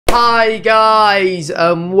Hi guys,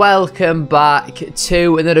 and welcome back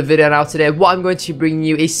to another video. Now today what I'm going to bring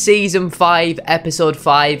you is Season 5, Episode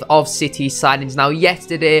 5 of City signings. Now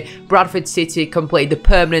yesterday, Bradford City completed the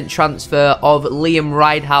permanent transfer of Liam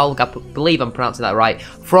Ridehalgh, I believe I'm pronouncing that right,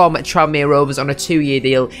 from TRANMERE Rovers on a 2-year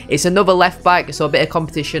deal. It's another left back, so a bit of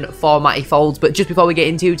competition for Matty Folds. But just before we get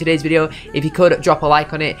into today's video, if you could drop a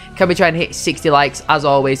like on it, can we try and hit 60 likes as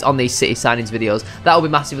always on these City signings videos? That will be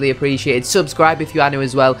massively appreciated. Subscribe if you are new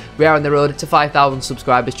as well. We are on the road to 5,000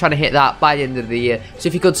 subscribers, trying to hit that by the end of the year. So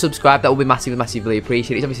if you could subscribe, that would be massively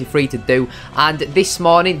appreciated. It's obviously free to do. And this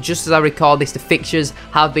morning, just as I record this, the fixtures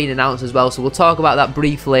have been announced as well. So we'll talk about that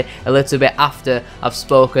briefly a little bit after I've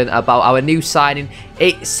spoken about our new signing.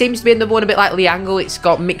 It seems to be another one a bit like Ridehalgh. It's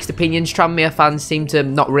got mixed opinions. Tranmere fans seem to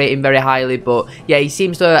not rate him very highly, but yeah, he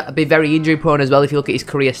seems to be very injury prone as well. If you look at his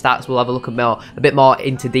career stats, we'll have a look at a bit more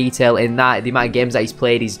into detail in that. The amount of games that he's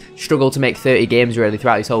played, he's struggled to make 30 games really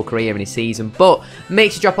throughout his whole career in his season. But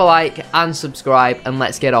make sure to drop a like and subscribe, and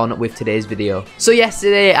let's get on with today's video. So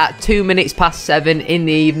yesterday at 7:02 in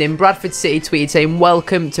the evening, Bradford City tweeted saying,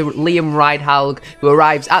 "Welcome to Liam Ridehalgh, who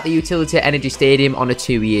arrives at the Utility Energy Stadium on a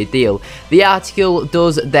 2-year deal." The article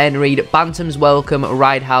does then read, "Bantams welcome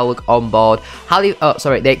Ridehalgh on board.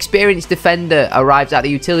 The experienced defender arrives at the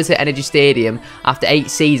Utility Energy Stadium after 8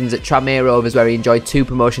 seasons at TRANMERE Rovers, where he enjoyed 2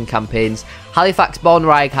 promotion campaigns. Halifax-born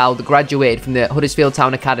Ridehalgh graduated from the Huddersfield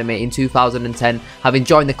Town Academy in 2010, having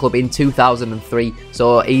joined the club in 2003.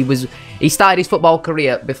 So he started his football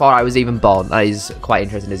career before I was even born. That is quite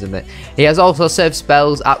interesting, isn't it? He has also served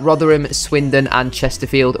spells at Rotherham, Swindon and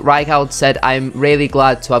Chesterfield. Ridehalgh said, "I'm really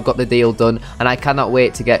glad to have got the deal done, and I cannot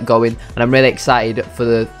wait to get going, and I'm really excited for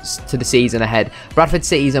the season ahead. Bradford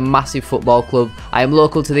City is a massive football club. I am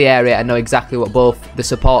local to the area and know exactly what both the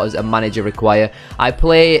supporters and manager require. I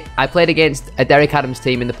played against a Derek Adams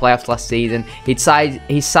team in the playoffs last season.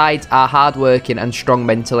 His sides are hard-working and strong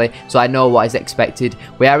mentally, so I know what is expected.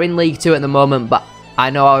 We are in League 2 at the moment, but I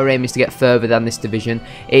know our aim is to get further than this division.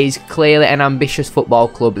 It is clearly an ambitious football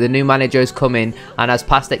club. The new manager has come in and has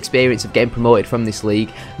past experience of getting promoted from this league.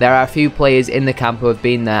 There are a few players in the camp who have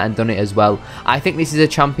been there and done it as well. I think this is a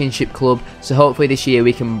championship club, so hopefully this year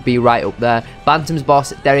we can be right up there." Bantams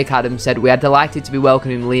boss Derek Adams said, "We are delighted to be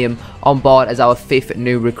welcoming Liam on board as our 5th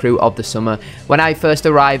new recruit of the summer. When I first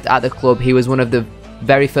arrived at the club, he was one of the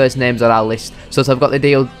very first names on our list, so to have got the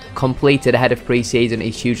deal completed ahead of pre-season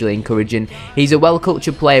is hugely encouraging. He's a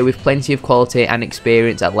well-cultured player with plenty of quality and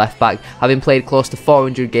experience at left back, having played close to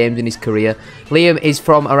 400 games in his career. Liam is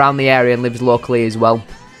from around the area and lives locally as well,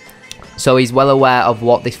 so he's well aware of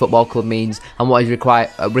what this football club means and what is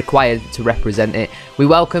required to represent it. We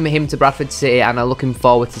welcome him to Bradford City and are looking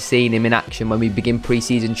forward to seeing him in action when we begin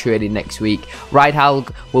pre-season training next week. Ridehalgh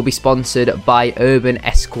will be sponsored by Urban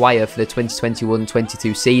Esquire for the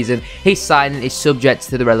 2021-22 season. His signing is subject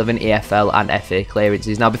to the relevant EFL and FA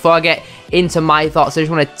clearances." Now, before I get into my thoughts, I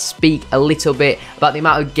just want to speak a little bit about the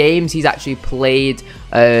amount of games he's actually played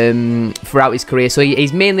throughout his career. So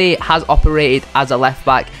he's mainly has operated as a left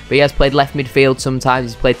back, but he has played left midfield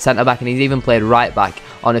sometimes, he's played centre back, and he's even played right back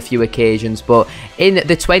on a few occasions. But in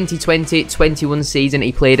the 2020-21 season,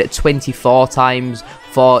 he played 24 times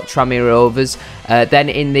for TRANMERE Rovers. Then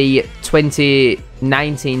in the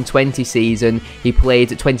 2019-20 season, he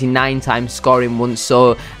played 29 times, scoring once.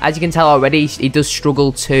 So as you can tell already, he does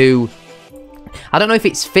struggle to, I don't know if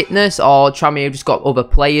it's fitness or TRANMERE just got other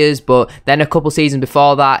players, but then a couple seasons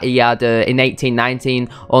before that, he had in 18-19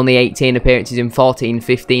 only 18 appearances, in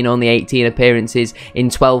 14-15 only 18 appearances, in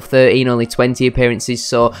 12-13 only 20 appearances.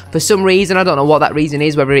 So for some reason, I don't know what that reason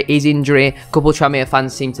is, whether it is injury. A couple of TRANMERE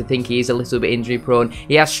fans seem to think he is a little bit injury prone.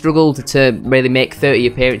 He has struggled to really make 30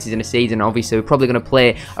 appearances in a season. Obviously, we're probably going to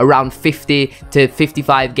play around 50 to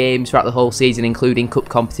 55 games throughout the whole season, including cup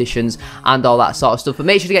competitions and all that sort of stuff. But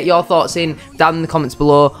make sure to get your thoughts in down in the comments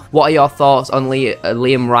below. What are your thoughts on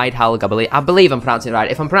Liam Ridehalgh? I believe I'm pronouncing it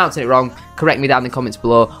right. If I'm pronouncing it wrong, correct me down in the comments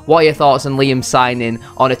below. What are your thoughts on Liam signing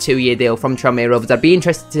on a 2-year deal from TRANMERE Rovers? I'd be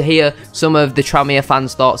interested to hear some of the TRANMERE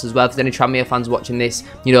fans' thoughts as well. If there's any TRANMERE fans watching this,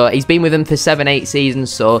 you know, he's been with them for 7-8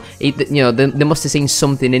 seasons, so you know, they must have seen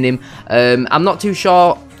something in him. I'm not too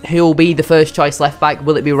sure who'll be the first choice left back.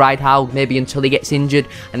 Will it be Ridehalgh maybe until he gets injured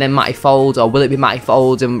and then Matty Folds, or will it be Matty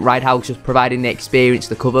Folds and Ridehalgh just providing the experience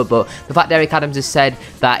to cover? But the fact Derek Adams has said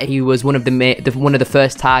that he was one of the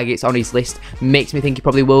first targets on his list makes me think he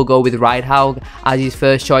probably will go with Ridehalgh as his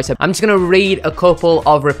first choice. I'm just going to read a couple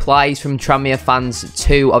of replies from TRANMERE fans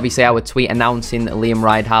to obviously our tweet announcing Liam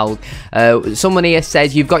Ridehalgh. Someone here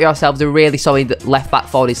says, "You've got yourselves a really solid left back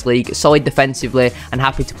for this league, solid defensively and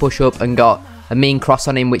happy to push up and got a mean cross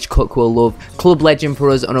on him, which Cook will love. Club legend for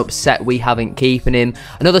us, and upset we haven't keeping him.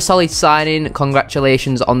 Another solid signing,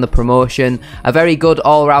 congratulations on the promotion. A very good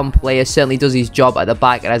all-round player, certainly does his job at the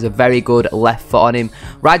back and has a very good left foot on him.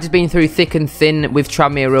 Ryder's been through thick and thin with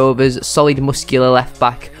Tranmere Rovers, solid muscular left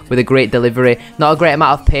back with a great delivery. Not a great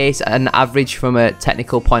amount of pace and average from a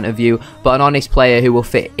technical point of view, but an honest player who will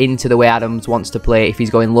fit into the way Adams wants to play if he's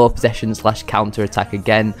going low possession / counter attack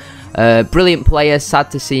again. Brilliant player,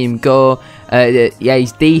 sad to see him go. Yeah,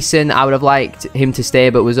 he's decent. I would have liked him to stay,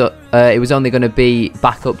 but it was only going to be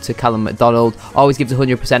back up to Callum McDonald. Always gives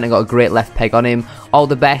 100% and got a great left peg on him. All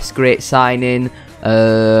the best, great signing.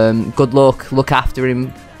 Good luck, look after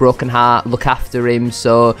him. Broken heart, look after him.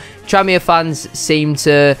 So Tranmere fans seem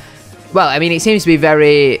to, well, I mean, it seems to be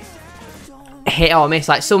very hit or miss.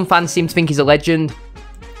 Like, some fans seem to think he's a legend.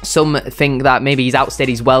 Some think that maybe he's outstayed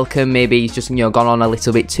his welcome, maybe he's just, you know, gone on a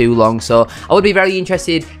little bit too long. So I would be very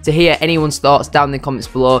interested to hear anyone's thoughts down in the comments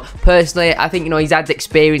below. Personally, I think, you know, he's had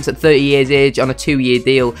experience at 30 years age on a 2-year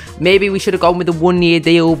deal. Maybe we should have gone with a 1-year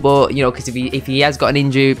deal, but, you know, because if he has got an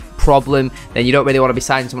injury problem, then you don't really want to be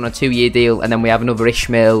signing someone on a 2-year deal, and then we have another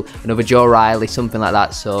Ishmael, another Joe Riley, something like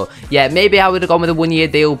that. So yeah, maybe I would have gone with a 1-year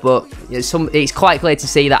deal, but it's quite clear to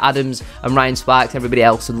see that Adams and Ryan Sparks, everybody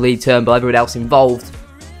else, and Lee Turnbull, everybody else involved,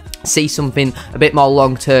 see something a bit more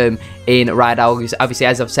long term in Ridehalgh. Obviously,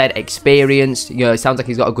 as I've said, experienced. You know, it sounds like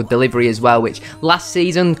he's got a good delivery as well. Which last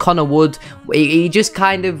season, Connor Wood, he just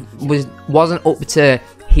kind of wasn't up to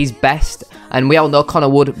his best. And we all know Connor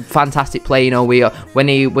Wood, fantastic player. You know,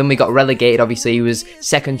 when we got relegated, obviously he was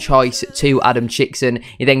second choice to Adam Chickson.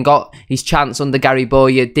 He then got his chance under Gary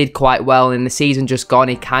Bowyer, did quite well. And in the season just gone,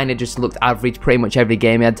 he kind of just looked average pretty much every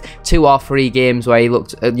game. He had 2 or 3 games where he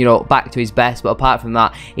looked, you know, back to his best. But apart from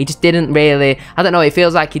that, he just didn't really. I don't know. It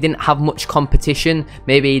feels like he didn't have much competition.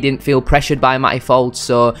 Maybe he didn't feel pressured by Matty Folds.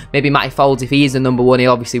 So maybe Matty Folds, if he is the #1, he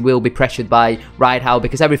obviously will be pressured by Ridehalgh,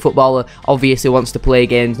 because every footballer obviously wants to play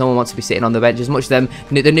games. No one wants to be sitting on the bench. As much as them,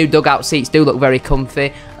 the new dugout seats do look very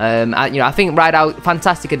comfy. You know, I think Ridehalgh,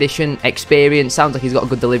 fantastic addition, experience. Sounds like he's got a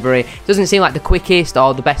good delivery. Doesn't seem like the quickest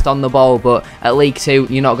or the best on the ball, but at League 2,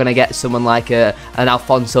 you're not going to get someone like an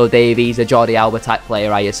Alphonso Davies, a Jordi Alba type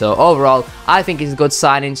player, are you? So overall, I think it's a good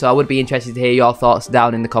signing. So I would be interested to hear your thoughts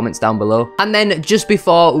down in the comments down below. And then just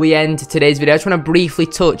before we end today's video, I just want to briefly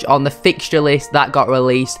touch on the fixture list that got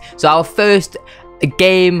released. So our first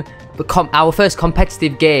game, our first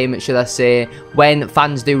competitive game, should I say, when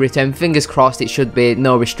fans do return, fingers crossed, it should be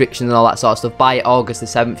no restrictions and all that sort of stuff by August the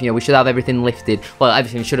 7th. You know, we should have everything lifted. Well,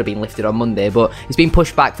 everything should have been lifted on Monday, but it's been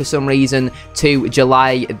pushed back for some reason to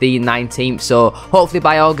July the 19th. So hopefully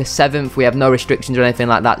by August 7th we have no restrictions or anything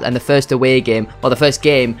like that. And the first away game, well, the first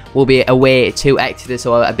game will be away to Exeter,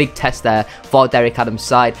 so a big test there for Derek Adams'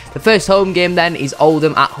 side. The first home game then is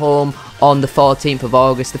Oldham at home on the 14th of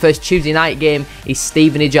August. The first Tuesday night game is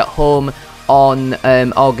Stevenage at home on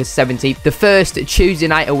August 17th. The first Tuesday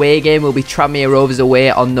night away game will be Tranmere Rovers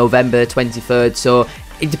away on November 23rd. So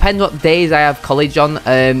it depends what days I have college on.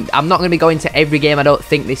 I'm not going to be going to every game, I don't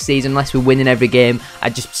think, this season, unless we're winning every game.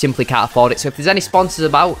 I just simply can't afford it. So if there's any sponsors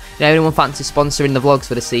about, you know, anyone fancies sponsoring the vlogs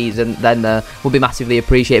for the season, then will be massively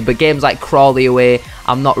appreciated. But games like Crawley away,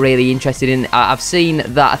 I'm not really interested in. I've seen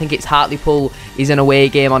that, I think it's Hartlepool is an away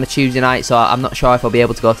game on a Tuesday night, so I'm not sure if I'll be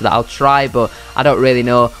able to go to that. I'll try, but I don't really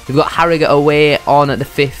know. We've got Harrogate away on the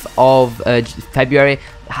 5th of February.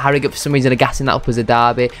 Harrogate, for some reason, are gassing that up as a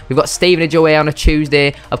derby. We've got Stevenage away on a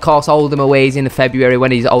Tuesday. Of course, Oldham away is in the February.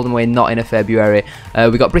 When is Oldham away? Not in a February.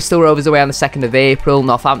 We've got Bristol Rovers away on the 2nd of April.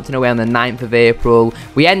 Northampton away on the 9th of April.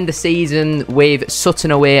 We end the season with Sutton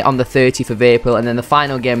away on the 30th of April. And then the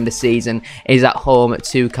final game of the season is at home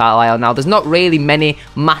to Carlisle. Now, there's not really many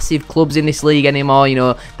massive clubs in this league anymore. You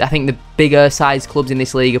know, I think the bigger sized clubs in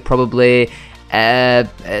this league are probably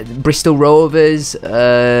Bristol Rovers,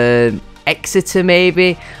 Exeter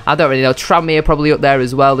maybe, I don't really know. Tranmere probably up there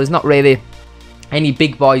as well. There's not really any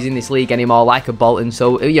big boys in this league anymore, like a Bolton.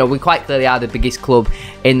 So, you know, we quite clearly are the biggest club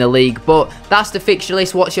in the league. But that's the fixture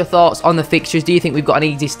list. What's your thoughts on the fixtures? Do you think we've got an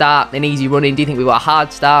easy start, an easy running? Do you think we've got a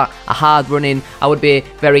hard start, a hard running? I would be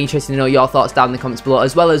very interested to know your thoughts down in the comments below,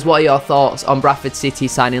 as well as what are your thoughts on Bradford City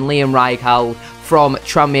signing Liam Ridehalgh from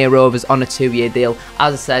Tranmere Rovers on a 2-year deal.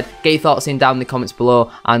 As I said, get your thoughts in down in the comments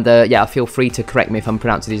below, and yeah, feel free to correct me if I'm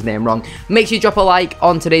pronouncing his name wrong. Make sure you drop a like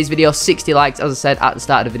on today's video. 60 likes, as I said at the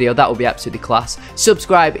start of the video, that would be absolutely class.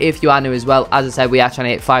 Subscribe if you are new as well. As I said, we are trying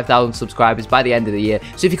to hit 5,000 subscribers by the end of the year,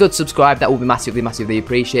 so if you could subscribe, that would be massively, massively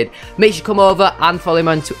appreciated. Make sure you come over and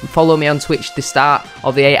follow me on Twitch. The start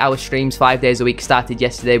of the 8-hour streams 5 days a week started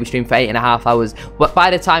yesterday. We streamed for 8.5 hours, but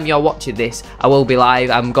by the time you're watching this, I will be live.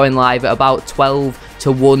 I'm going live at about 12 12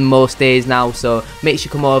 to 1 most days now, so make sure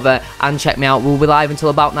you come over and check me out. We'll be live until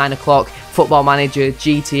about 9 o'clock. Football Manager,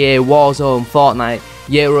 GTA, Warzone, Fortnite,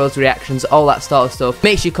 Euros reactions, all that sort of stuff.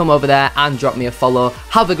 Make sure you come over there and drop me a follow.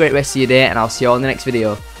 Have a great rest of your day, and I'll see you all in the next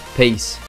video. Peace.